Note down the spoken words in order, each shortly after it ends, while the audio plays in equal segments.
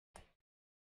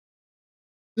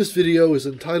This video is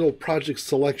entitled Project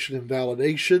Selection and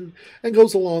Validation and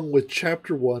goes along with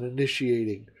Chapter 1,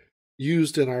 Initiating,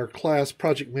 used in our class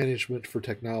Project Management for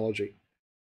Technology.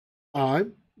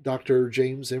 I'm Dr.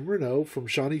 James M. Renaud from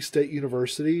Shawnee State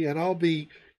University, and I'll be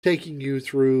taking you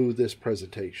through this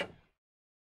presentation.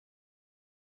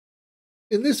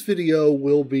 In this video,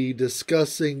 we'll be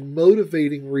discussing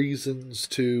motivating reasons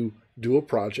to do a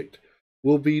project.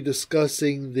 We'll be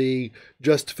discussing the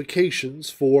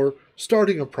justifications for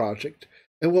starting a project,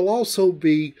 and we'll also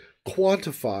be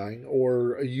quantifying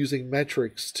or using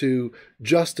metrics to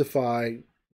justify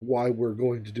why we're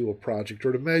going to do a project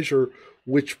or to measure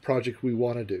which project we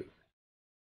want to do.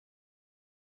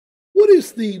 What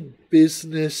is the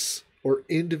business or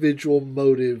individual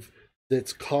motive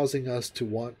that's causing us to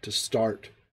want to start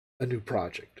a new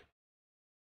project?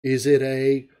 Is it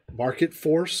a market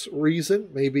force reason?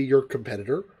 Maybe your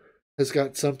competitor has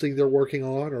got something they're working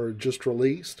on or just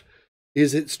released.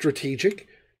 Is it strategic?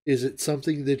 Is it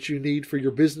something that you need for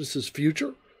your business's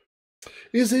future?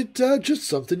 Is it just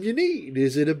something you need?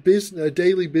 Is it a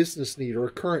daily business need or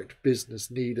a current business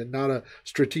need and not a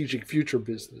strategic future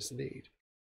business need?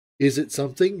 Is it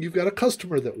something you've got a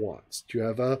customer that wants? Do you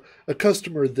have a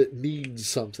customer that needs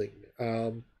something?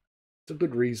 It's a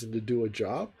good reason to do a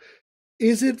job.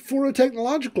 Is it for a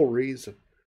technological reason?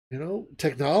 You know,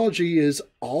 technology is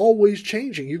always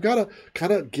changing. You've got to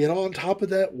kind of get on top of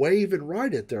that wave and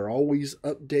ride it. There are always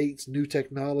updates, new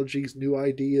technologies, new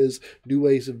ideas, new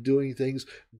ways of doing things,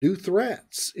 new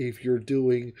threats if you're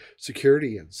doing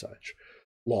security and such.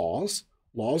 Laws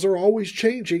are always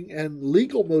changing, and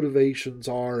legal motivations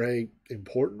are an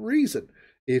important reason.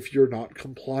 If you're not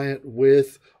compliant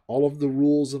with all of the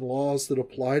rules and laws that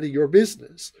apply to your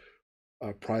business,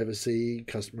 privacy,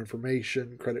 customer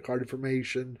information, credit card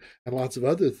information, and lots of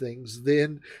other things,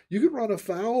 then you can run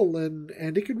afoul and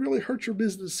it can really hurt your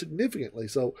business significantly.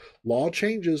 So law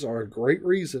changes are a great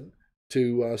reason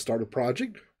to start a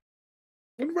project.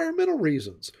 Environmental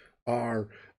reasons are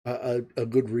a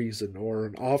good reason or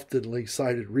an oftenly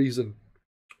cited reason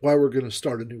why we're going to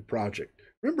start a new project.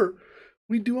 Remember,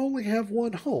 we do only have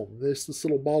one home, this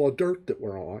little ball of dirt that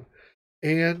we're on.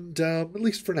 And at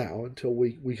least for now, until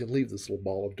we can leave this little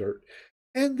ball of dirt.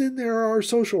 And then there are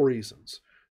social reasons.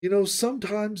 You know,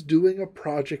 sometimes doing a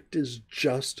project is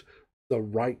just the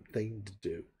right thing to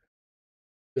do.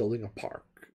 Building a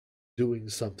park, doing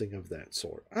something of that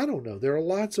sort. I don't know. There are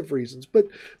lots of reasons, but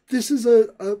this is a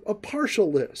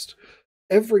partial list.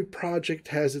 Every project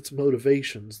has its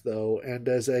motivations, though, and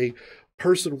as a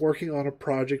person working on a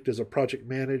project, as a project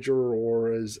manager,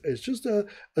 or as just a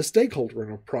stakeholder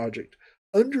in a project,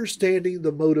 understanding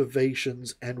the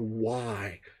motivations and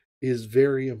why is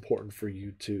very important for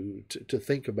you to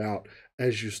think about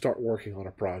as you start working on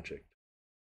a project.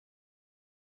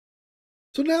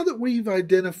 So now that we've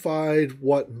identified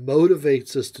what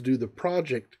motivates us to do the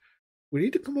project, we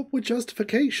need to come up with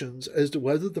justifications as to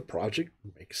whether the project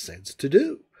makes sense to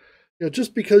do. You know,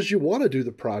 just because you want to do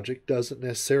the project doesn't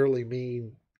necessarily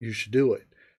mean you should do it.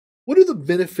 What are the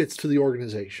benefits to the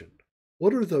organization?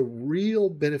 What are the real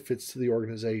benefits to the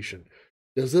organization?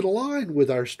 Does it align with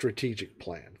our strategic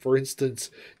plan? For instance,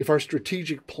 if our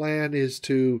strategic plan is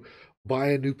to buy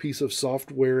a new piece of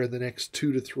software in the next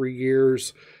 2 to 3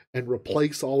 years and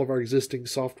replace all of our existing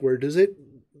software, does it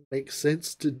make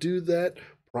sense to do that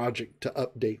project to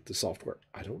update the software?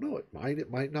 I don't know. It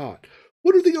might not.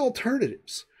 What are the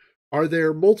alternatives? Are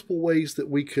there multiple ways that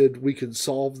we could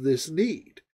solve this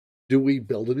need? Do we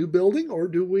build a new building or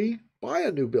do we buy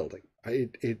a new building?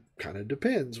 It kind of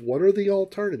depends. What are the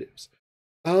alternatives?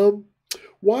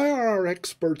 Why are our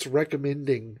experts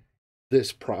recommending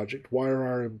this project? Why are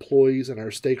our employees and our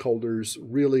stakeholders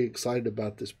really excited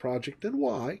about this project, and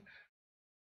why?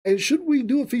 And should we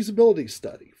do a feasibility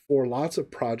study? For lots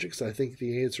of projects, I think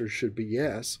the answer should be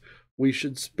yes. We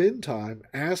should spend time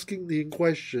asking the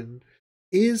question,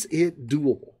 is it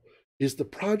doable? Is the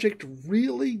project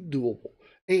really doable?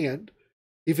 And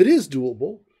if it is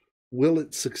doable, will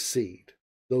it succeed?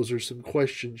 Those are some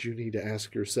questions you need to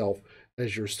ask yourself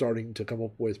as you're starting to come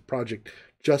up with project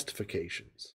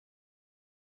justifications.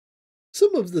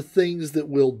 Some of the things that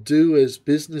we'll do as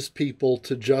business people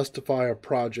to justify a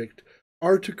project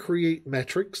are to create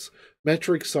metrics.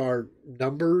 Metrics are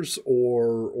numbers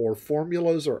or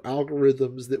formulas or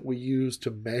algorithms that we use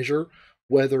to measure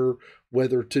whether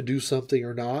to do something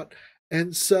or not.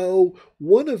 And so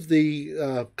one of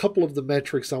the couple of the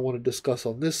metrics I want to discuss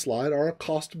on this slide are a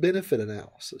cost-benefit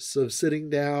analysis. So sitting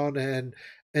down and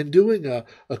doing a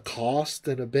cost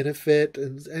and a benefit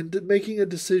and making a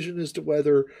decision as to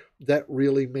whether that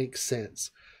really makes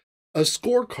sense. A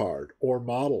scorecard or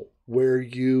model where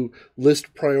you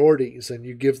list priorities and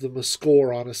you give them a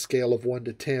score on a scale of 1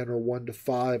 to 10 or 1 to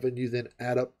 5, and you then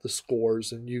add up the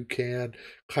scores, and you can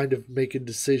kind of make a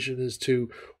decision as to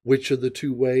which of the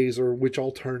two ways or which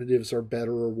alternatives are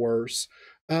better or worse.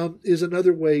 Is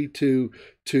another way to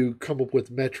come up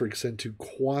with metrics and to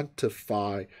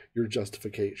quantify your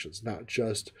justifications, not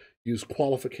just use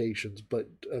qualifications, but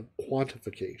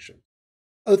quantification.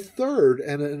 A third,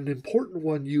 and an important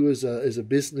one you as a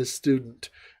business student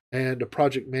and a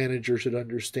project manager should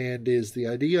understand, is the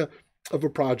idea of a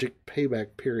project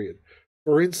payback period.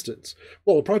 For instance,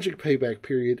 well, a project payback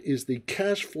period is the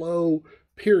cash flow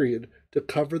period to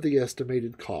cover the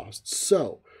estimated costs.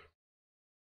 So,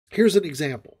 here's an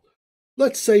example.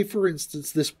 Let's say, for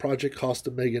instance, this project cost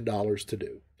 $1 million to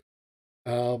do.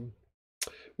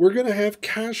 We're going to have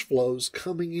cash flows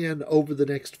coming in over the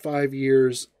next 5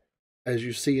 years, as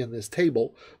you see in this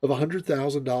table, of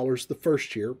 $100,000 the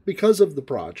first year because of the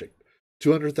project,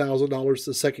 $200,000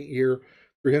 the second year,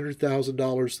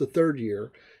 $300,000 the third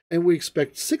year, and we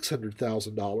expect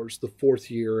 $600,000 the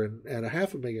fourth year and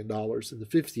 $500,000 in the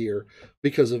fifth year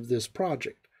because of this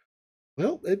project.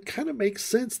 Well, it kind of makes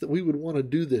sense that we would want to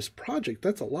do this project.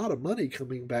 That's a lot of money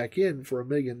coming back in for $1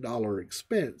 million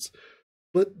expense.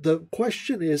 But the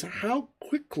question is, how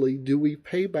quickly do we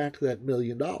pay back that $1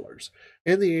 million?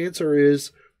 And the answer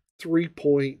is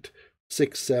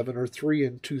 3.67 or 3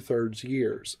 2/3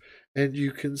 years. And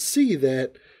you can see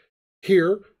that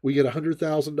here we get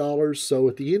 $100,000. So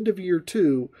at the end of year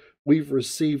 2, we've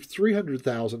received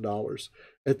 $300,000.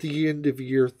 At the end of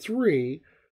year 3,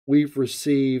 we've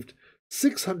received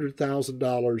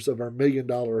 $600,000 of our $1 million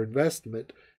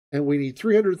investment, and we need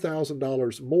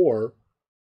 $300,000 more,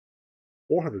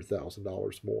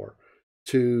 $400,000 more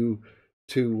to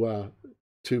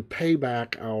pay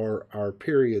back our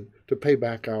period, to pay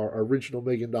back our original $1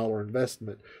 million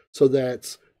investment. So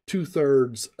that's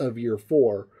 2/3 of year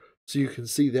 4. So you can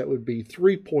see that would be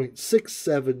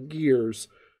 3.67 years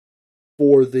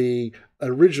for the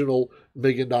original $1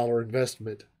 million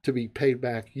investment to be paid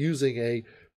back using a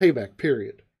payback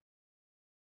period.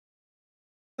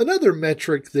 Another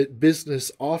metric that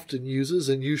business often uses,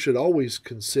 and you should always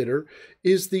consider,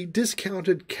 is the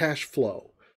discounted cash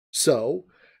flow. So,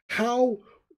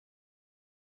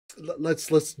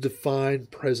 let's define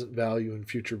present value and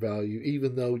future value,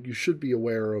 even though you should be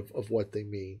aware of what they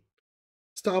mean.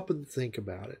 Stop and think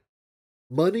about it.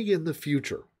 Money in the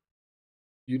future.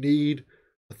 You need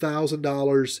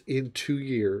 $1,000 in 2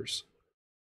 years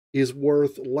is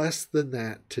worth less than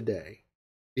that today.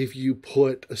 If you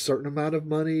put a certain amount of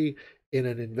money in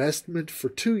an investment for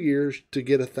 2 years to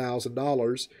get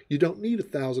 $1,000, you don't need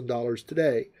 $1,000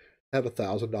 today. Have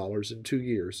 $1,000 in 2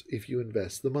 years if you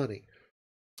invest the money.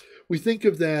 We think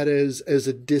of that as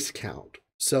a discount.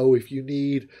 So if you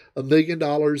need $1 million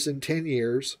in 10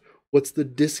 years, what's the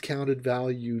discounted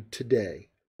value today,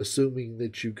 assuming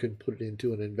that you can put it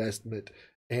into an investment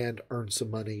and earn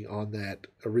some money on that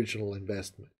original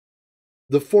investment?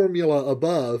 The formula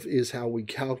above is how we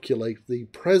calculate the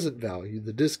present value,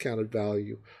 the discounted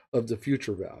value of the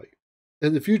future value.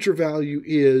 And the future value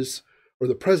is, or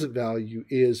the present value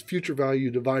is, future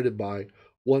value divided by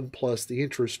 1 plus the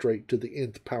interest rate to the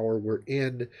nth power, where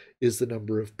n is the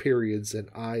number of periods and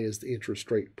I is the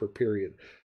interest rate per period.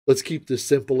 Let's keep this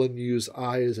simple and use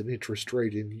I as an interest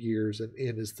rate in years and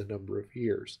n is the number of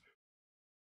years.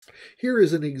 Here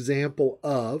is an example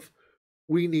of,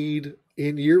 we need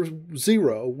in year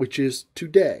 0, which is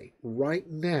today, right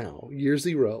now, year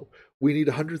 0, we need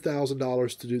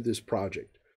 $100,000 to do this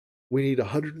project. We need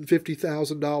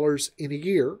 $150,000 in a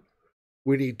year.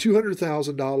 We need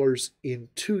 $200,000 in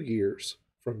 2 years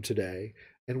from today.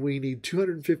 And we need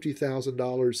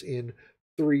 $250,000 in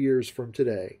 3 years from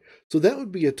today. So that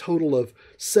would be a total of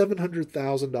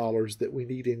 $700,000 that we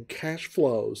need in cash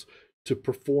flows to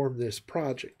perform this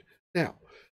project. Now,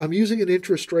 I'm using an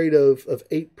interest rate of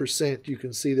 8%, you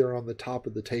can see there on the top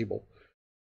of the table.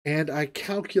 And I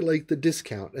calculate the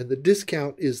discount. And the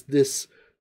discount is this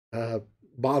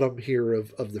bottom here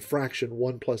of the fraction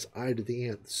 1 plus I to the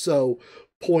nth. So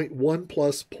 0.1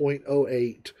 plus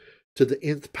 0.08 to the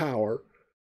nth power.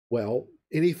 Well,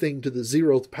 anything to the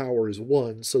 0th power is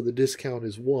 1, so the discount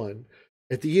is 1.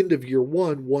 At the end of year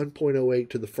 1, 1.08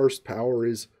 to the first power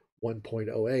is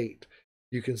 1.08.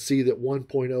 You can see that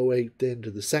 1.08 then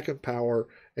to the second power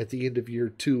at the end of year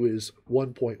 2 is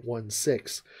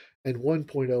 1.16. And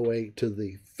 1.08 to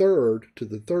the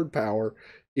third power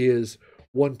is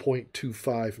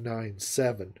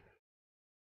 1.2597.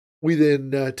 We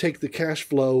then take the cash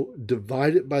flow,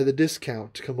 divide it by the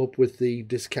discount to come up with the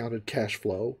discounted cash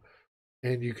flow.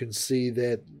 And you can see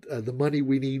that the money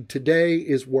we need today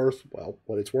is worth, well,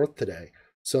 what it's worth today.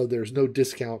 So there's no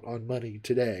discount on money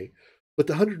today. But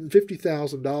the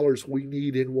 $150,000 we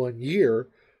need in 1 year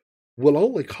will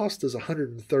only cost us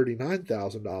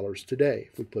 $139,000 today.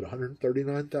 If we put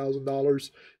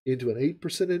 $139,000 into an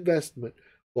 8% investment,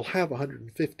 we'll have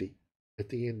 $150,000 at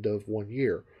the end of 1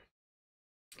 year.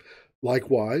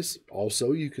 Likewise,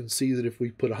 also, you can see that if we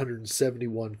put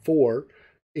 $171,400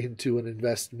 into an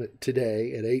investment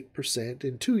today at 8%,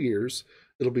 in 2 years,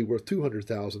 it'll be worth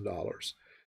 $200,000.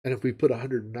 And if we put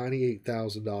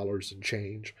 $198,000 in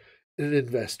change in an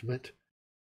investment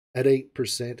at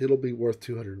 8%, it'll be worth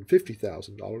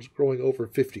 $250,000, growing over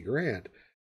 50 grand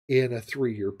in a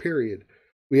 3-year period.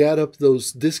 We add up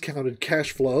those discounted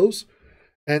cash flows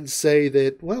and say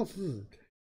that, well,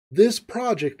 this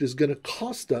project is going to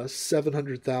cost us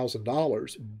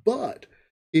 $700,000, but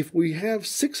if we have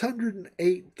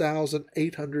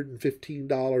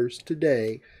 $608,815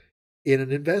 today in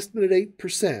an investment at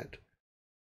 8%,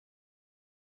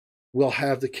 we'll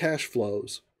have the cash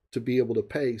flows to be able to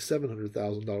pay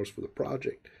 $700,000 for the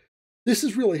project. This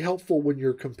is really helpful when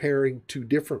you're comparing two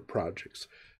different projects.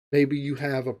 Maybe you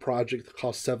have a project that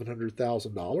costs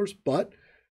 $700,000, but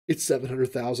it's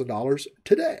 $700,000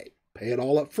 today. Pay it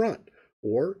all up front.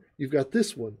 Or you've got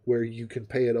this one where you can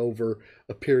pay it over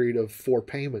a period of 4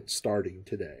 payments starting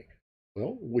today.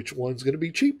 Well, which one's going to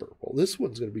be cheaper? Well, this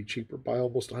one's going to be cheaper by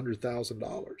almost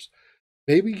 $100,000.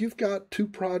 Maybe you've got two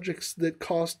projects that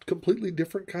cost completely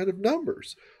different kind of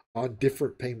numbers on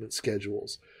different payment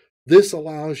schedules. This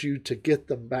allows you to get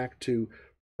them back to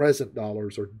present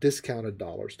dollars or discounted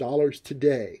dollars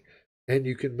today, and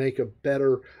you can make a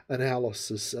better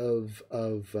analysis of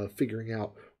figuring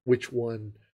out which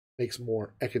one makes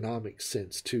more economic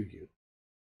sense to you.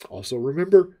 Also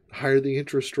remember, the higher the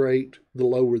interest rate, the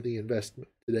lower the investment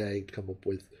today to come up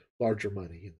with larger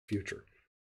money in the future.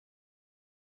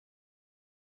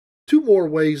 Two more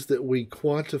ways that we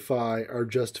quantify our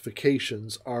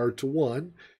justifications are to,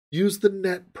 one, use the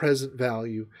net present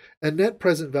value. And net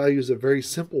present value is a very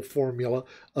simple formula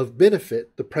of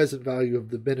benefit, the present value of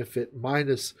the benefit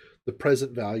minus the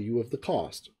present value of the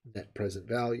cost, net present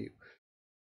value.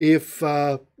 If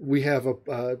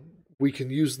we can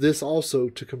use this also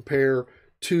to compare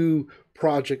two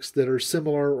projects that are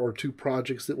similar or two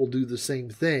projects that will do the same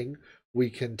thing. We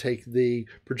can take the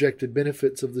projected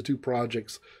benefits of the two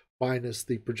projects minus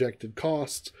the projected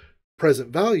costs,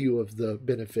 present value of the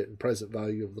benefit and present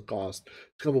value of the cost, to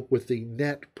come up with the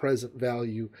net present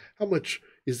value. How much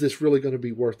is this really going to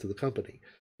be worth to the company?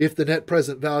 If the net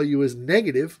present value is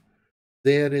negative,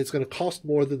 then it's going to cost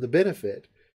more than the benefit.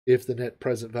 If the net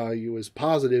present value is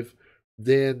positive,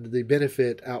 then the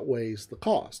benefit outweighs the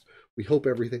cost. We hope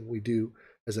everything we do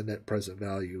has a net present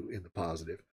value in the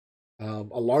positive.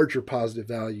 A larger positive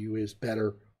value is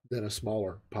better than a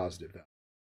smaller positive value.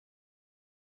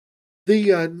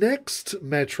 The next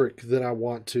metric that I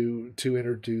want to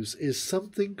introduce is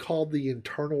something called the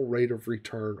internal rate of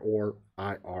return, or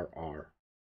IRR.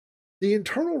 The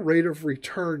internal rate of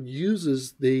return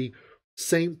uses the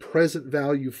same present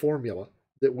value formula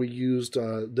that we used,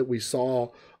 that we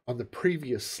saw on the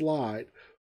previous slide.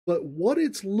 But what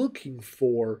it's looking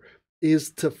for is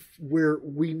to where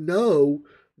we know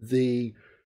the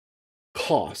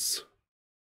costs.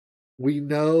 We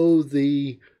know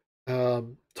the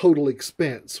total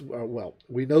expense. Well,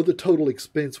 we know the total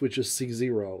expense, which is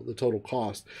C0, the total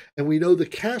cost. And we know the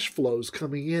cash flows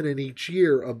coming in each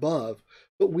year above,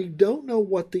 but we don't know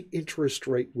what the interest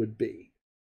rate would be.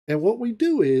 And what we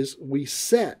do is we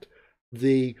set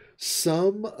the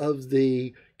sum of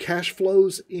the cash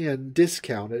flows in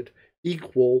discounted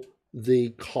equal the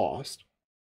cost.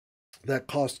 That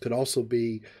cost could also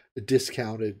be a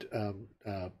discounted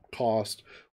cost,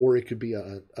 or it could be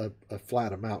a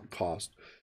flat amount cost.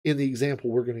 In the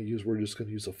example we're just going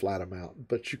to use a flat amount,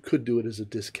 but you could do it as a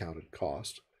discounted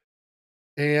cost.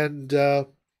 And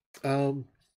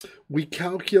we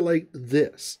calculate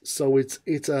this. So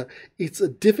it's a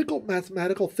difficult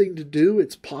mathematical thing to do.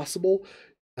 It's possible.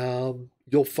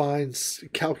 You'll find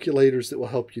calculators that will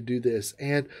help you do this.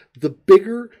 And the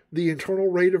bigger the internal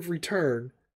rate of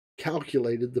return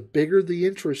calculated, the bigger the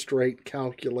interest rate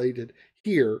calculated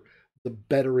here, the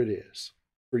better it is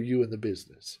for you in the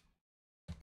business.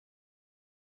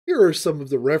 Here are some of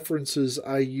the references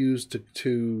I used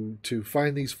to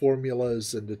find these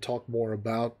formulas and to talk more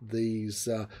about these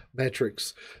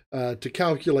metrics. To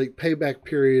calculate payback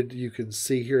period, you can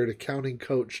see here at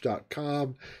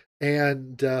accountingcoach.com.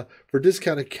 And for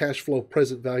discounted cash flow,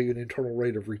 present value, and internal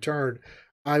rate of return,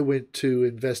 I went to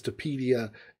Investopedia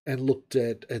and looked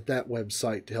at that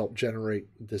website to help generate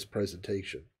this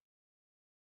presentation.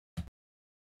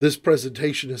 This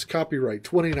presentation is copyright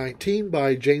 2019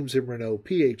 by James M. Renault,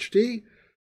 PhD.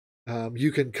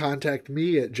 You can contact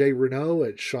me at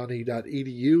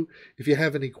jrenault@shawnee.edu if you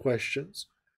have any questions.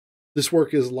 This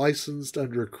work is licensed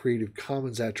under a Creative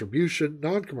Commons Attribution,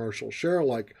 Non-Commercial,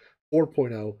 Share-alike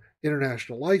 4.0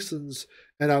 International License,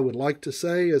 and I would like to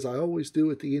say, as I always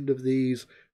do at the end of these,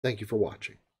 thank you for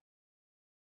watching.